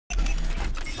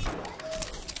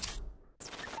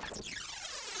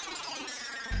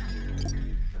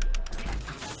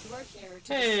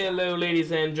Hello ladies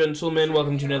and gentlemen,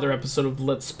 welcome to another episode of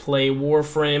Let's Play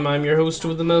Warframe. I'm your host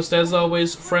with the most, as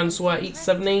always,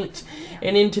 Francois878,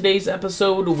 and in today's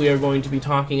episode we are going to be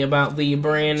talking about the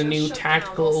brand new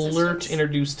tactical alert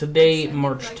introduced today,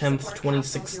 March 10th,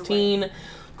 2016,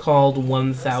 called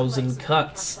 1000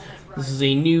 Cuts. This is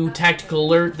a new tactical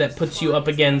alert that puts you up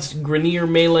against Grineer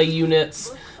melee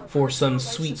units for some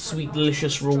sweet,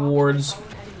 delicious rewards.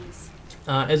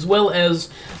 As well as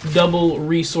double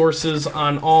resources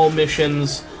on all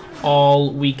missions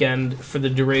all weekend for the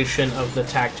duration of the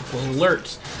tactical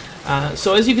alert.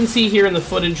 So as you can see here in the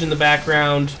footage in the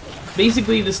background,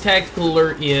 basically this tactical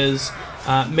alert is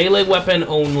melee weapon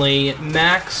only,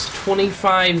 max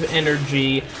 25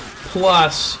 energy,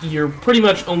 plus you're pretty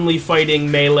much only fighting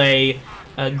melee,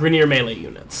 Grineer melee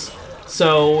units.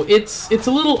 So it's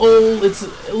a little old, it's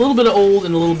a little bit old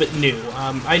and a little bit new.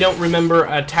 I don't remember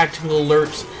a tactical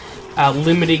alert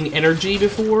limiting energy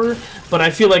before, but I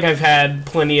feel like I've had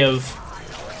plenty of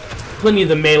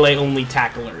the melee-only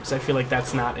tac alerts. I feel like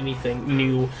that's not anything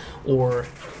new or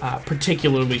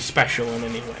particularly special in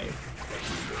any way.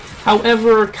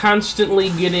 However, constantly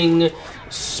getting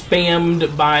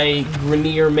spammed by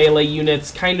Grineer melee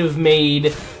units kind of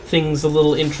made things a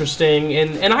little interesting,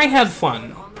 and I had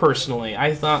fun. Personally,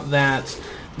 I thought that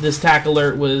this tac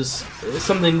alert was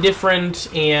something different,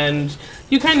 and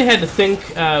you kind of had to think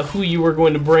who you were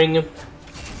going to bring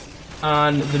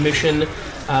on the mission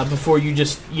before you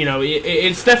just,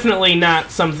 it's definitely not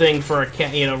something for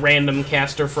a random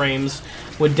caster frames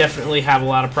would definitely have a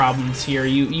lot of problems here.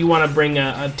 You want to bring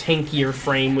a tankier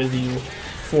frame with you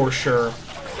for sure.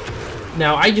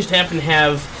 Now, I just happen to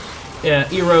have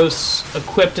Eros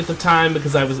equipped at the time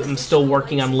because I'm still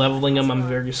working on leveling them. I'm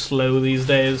very slow these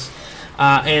days.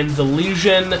 And the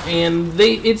Legion, and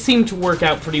it seemed to work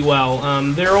out pretty well.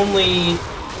 They're only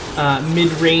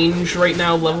mid-range right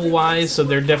now level-wise, so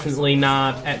they're definitely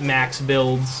not at max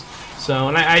builds. So,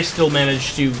 and I still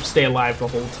managed to stay alive the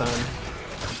whole time.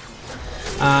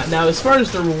 Now, as far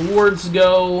as the rewards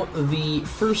go, the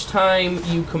first time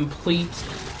you complete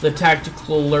the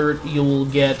tactical alert, you will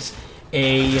get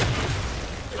a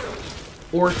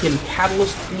Orkin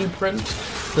Catalyst blueprint.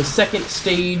 The second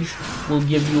stage will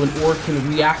give you an Orkin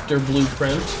Reactor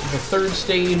blueprint. The third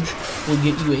stage will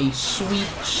get you a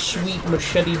sweet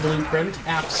Machete blueprint.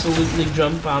 Absolutely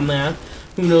jump on that.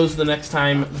 Who knows the next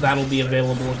time that'll be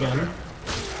available again.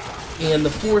 And the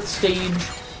fourth stage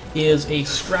is a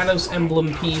Stratos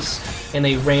emblem piece and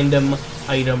a random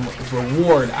item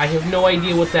reward. I have no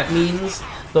idea what that means,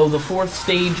 though the fourth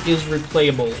stage is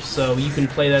replayable, so you can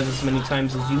play that as many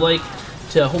times as you like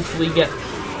to hopefully get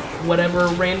whatever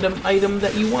random item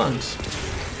that you want.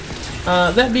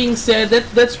 That being said,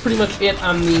 that's pretty much it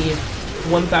on the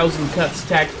 1000 Cuts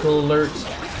tactical alert.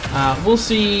 We'll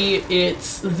see.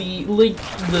 It's the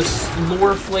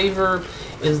lore flavor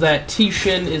is that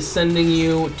Tishin is sending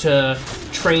you to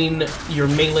train your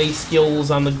melee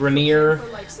skills on the Grineer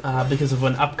because of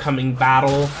an upcoming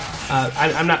battle.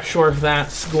 I'm not sure if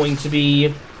that's going to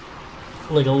be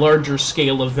like a larger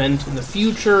scale event in the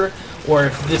future, or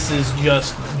if this is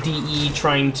just DE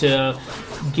trying to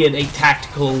get a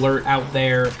tactical alert out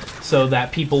there so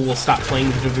that people will stop playing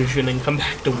the Division and come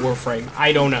back to Warframe.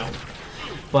 I don't know.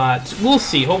 But we'll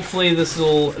see. Hopefully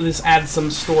this adds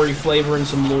some story flavor and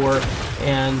some lore,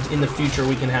 and in the future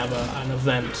we can have an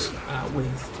event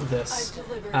with this,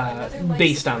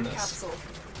 based on this.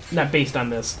 Not based on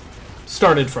this,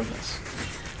 started from this.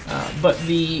 But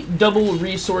the double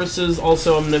resources,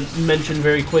 also I'm going to mention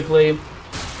very quickly,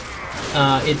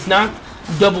 it's not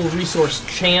double resource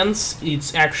chance,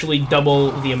 it's actually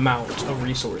double the amount of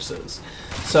resources.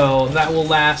 So that will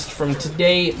last from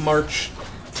today, March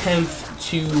 10th,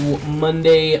 to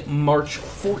Monday, March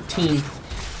 14th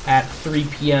at 3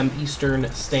 p.m. Eastern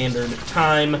Standard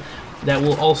Time. That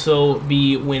will also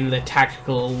be when the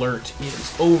tactical alert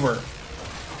is over.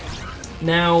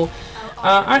 Now,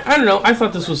 I don't know, I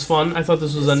thought this was fun. I thought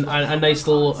this was a nice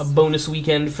little bonus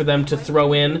weekend for them to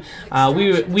throw in.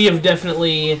 We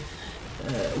definitely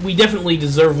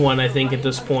deserve one, I think, at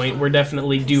this point. We're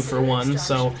definitely due for one,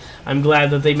 so I'm glad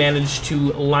that they managed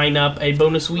to line up a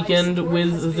bonus weekend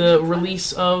with the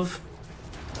release of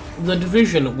the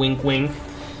Division, wink wink.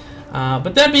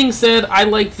 But that being said, I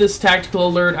like this tactical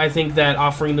alert. I think that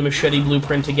offering the Machete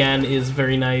blueprint again is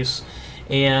very nice,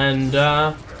 and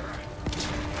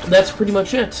that's pretty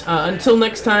much it. Until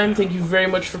next time, thank you very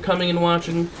much for coming and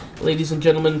watching. Ladies and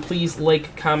gentlemen, please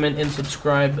like, comment, and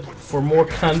subscribe for more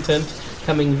content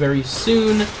coming very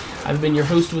soon. I've been your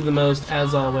host with the most,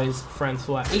 as always,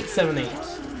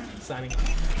 Francois878, signing off.